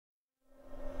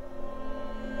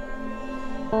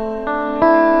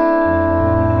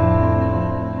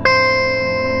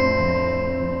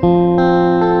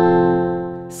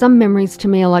Some memories to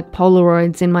me are like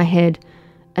Polaroids in my head,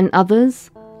 and others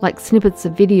like snippets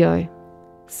of video.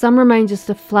 Some remain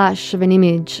just a flash of an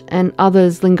image, and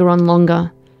others linger on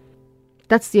longer.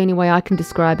 That's the only way I can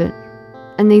describe it.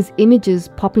 And these images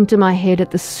pop into my head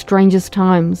at the strangest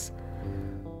times.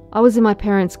 I was in my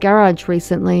parents' garage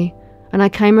recently, and I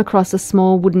came across a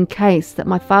small wooden case that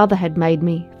my father had made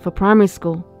me for primary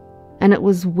school. And it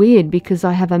was weird because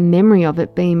I have a memory of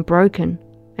it being broken.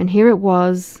 And here it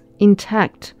was,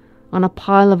 intact, on a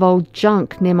pile of old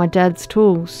junk near my dad's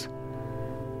tools.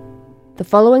 The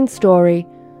following story,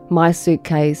 My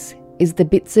Suitcase, is the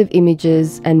bits of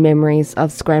images and memories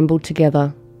I've scrambled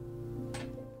together.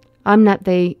 I'm Nat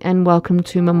V, and welcome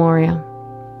to Memoria.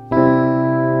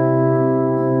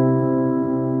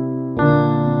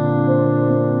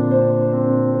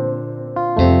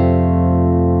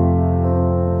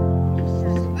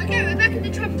 Okay, we're back in the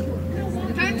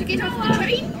tropical. Time to get off the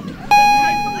train.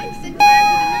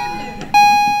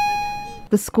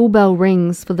 The school bell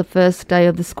rings for the first day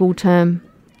of the school term,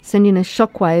 sending a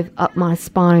shockwave up my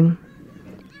spine.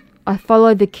 I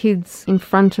follow the kids in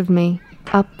front of me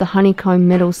up the honeycomb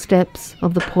metal steps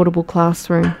of the portable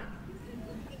classroom.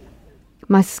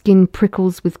 My skin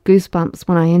prickles with goosebumps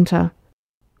when I enter,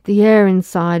 the air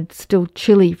inside still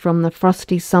chilly from the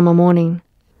frosty summer morning.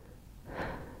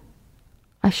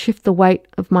 I shift the weight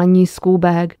of my new school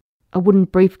bag, a wooden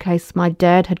briefcase my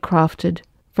dad had crafted,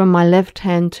 from my left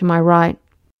hand to my right.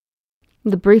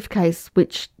 The briefcase,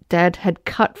 which Dad had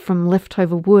cut from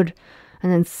leftover wood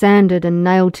and then sanded and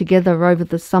nailed together over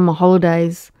the summer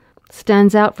holidays,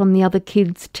 stands out from the other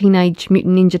kids' Teenage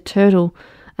Mutant Ninja Turtle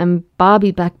and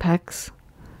Barbie backpacks.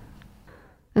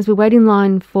 As we wait in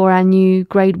line for our new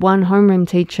Grade 1 homeroom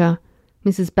teacher,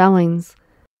 Mrs. Bellings,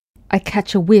 I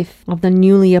catch a whiff of the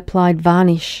newly applied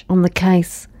varnish on the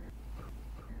case.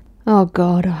 Oh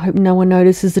God, I hope no one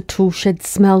notices the tool shed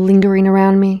smell lingering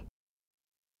around me.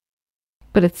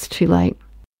 But it's too late.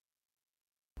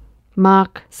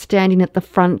 Mark, standing at the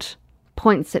front,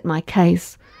 points at my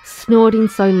case, snorting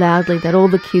so loudly that all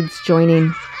the kids join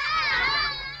in.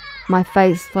 My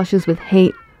face flushes with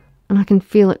heat, and I can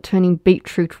feel it turning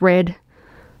beetroot red.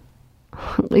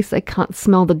 At least they can't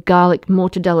smell the garlic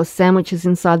mortadella sandwiches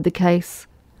inside the case.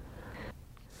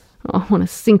 I want to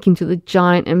sink into the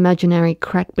giant imaginary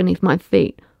crack beneath my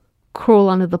feet, crawl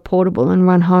under the portable and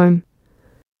run home.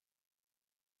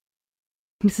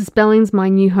 Mrs. Bellings, my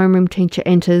new homeroom teacher,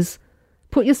 enters.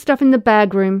 "Put your stuff in the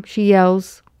bag room," she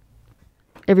yells.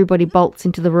 Everybody bolts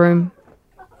into the room.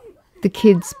 The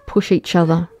kids push each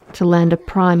other to land a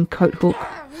prime coat hook.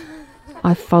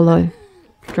 I follow,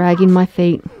 dragging my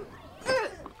feet.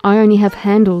 I only have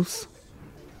handles.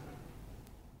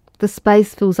 The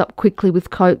space fills up quickly with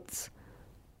coats,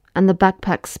 and the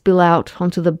backpacks spill out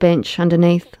onto the bench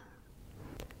underneath.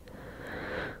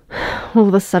 All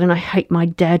of a sudden I hate my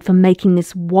dad for making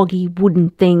this woggy wooden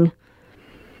thing.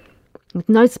 With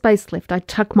no space left, I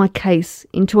tuck my case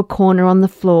into a corner on the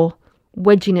floor,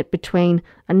 wedging it between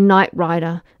a Knight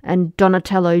Rider and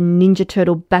Donatello Ninja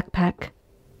Turtle backpack.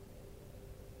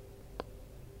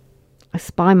 I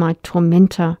spy my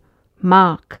tormentor,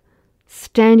 Mark,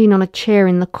 standing on a chair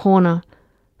in the corner,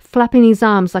 flapping his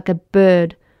arms like a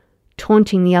bird,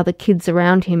 taunting the other kids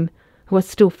around him who are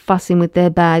still fussing with their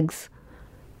bags.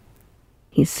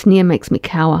 His sneer makes me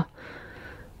cower.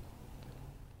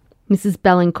 Mrs.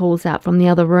 Belling calls out from the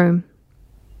other room.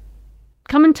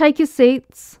 "Come and take your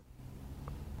seats."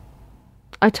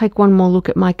 I take one more look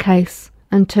at my case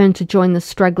and turn to join the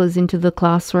stragglers into the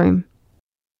classroom.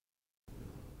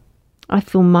 I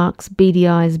feel Mark's beady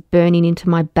eyes burning into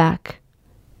my back.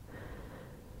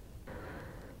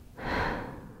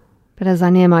 But as I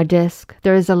near my desk,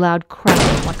 there is a loud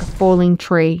crack like a falling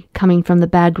tree coming from the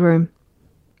bag room.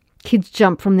 Kids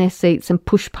jump from their seats and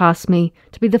push past me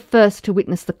to be the first to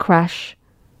witness the crash.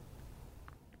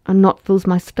 A knot fills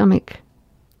my stomach.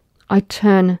 I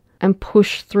turn and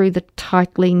push through the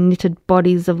tightly knitted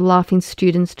bodies of laughing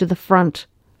students to the front.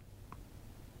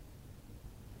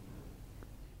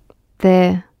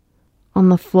 There, on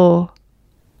the floor,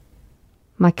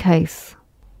 my case,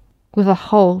 with a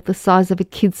hole the size of a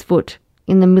kid's foot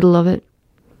in the middle of it.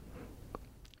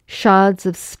 Shards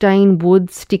of stained wood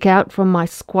stick out from my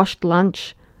squashed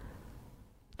lunch.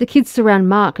 The kids surround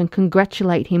Mark and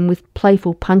congratulate him with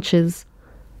playful punches.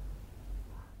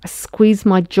 I squeeze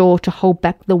my jaw to hold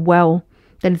back the well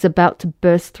that is about to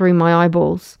burst through my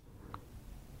eyeballs.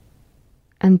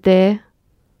 And there,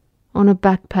 on a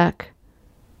backpack,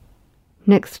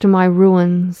 next to my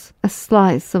ruins, a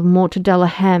slice of mortadella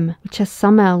ham which has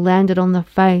somehow landed on the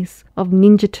face of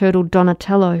Ninja Turtle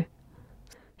Donatello.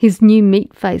 His new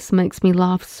meat face makes me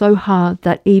laugh so hard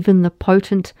that even the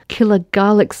potent killer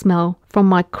garlic smell from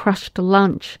my crushed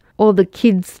lunch or the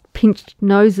kids' pinched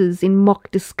noses in mock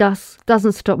disgust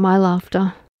doesn't stop my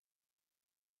laughter.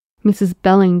 Mrs.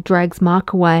 Belling drags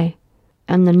Mark away,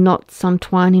 and the knots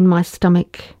untwine in my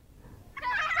stomach.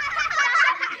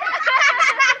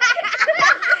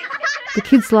 The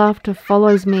kids' laughter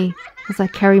follows me as I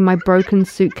carry my broken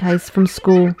suitcase from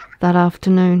school that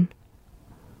afternoon.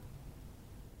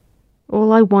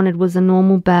 All I wanted was a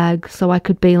normal bag so I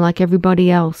could be like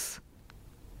everybody else.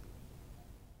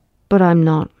 But I'm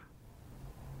not.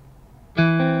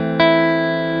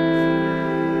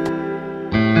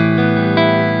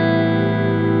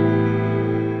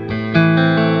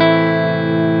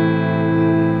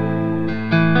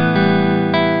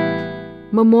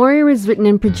 Memoria is written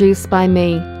and produced by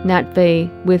me, Nat V,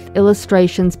 with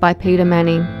illustrations by Peter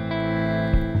Manning.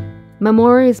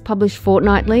 Memoria is published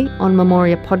fortnightly on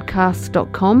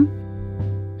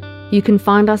memoriapodcast.com. You can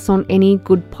find us on any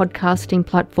good podcasting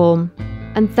platform.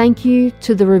 And thank you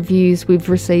to the reviews we've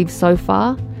received so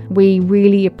far. We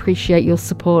really appreciate your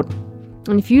support.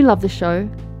 And if you love the show,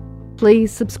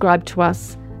 please subscribe to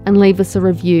us and leave us a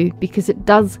review because it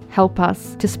does help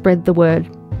us to spread the word.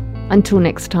 Until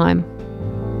next time.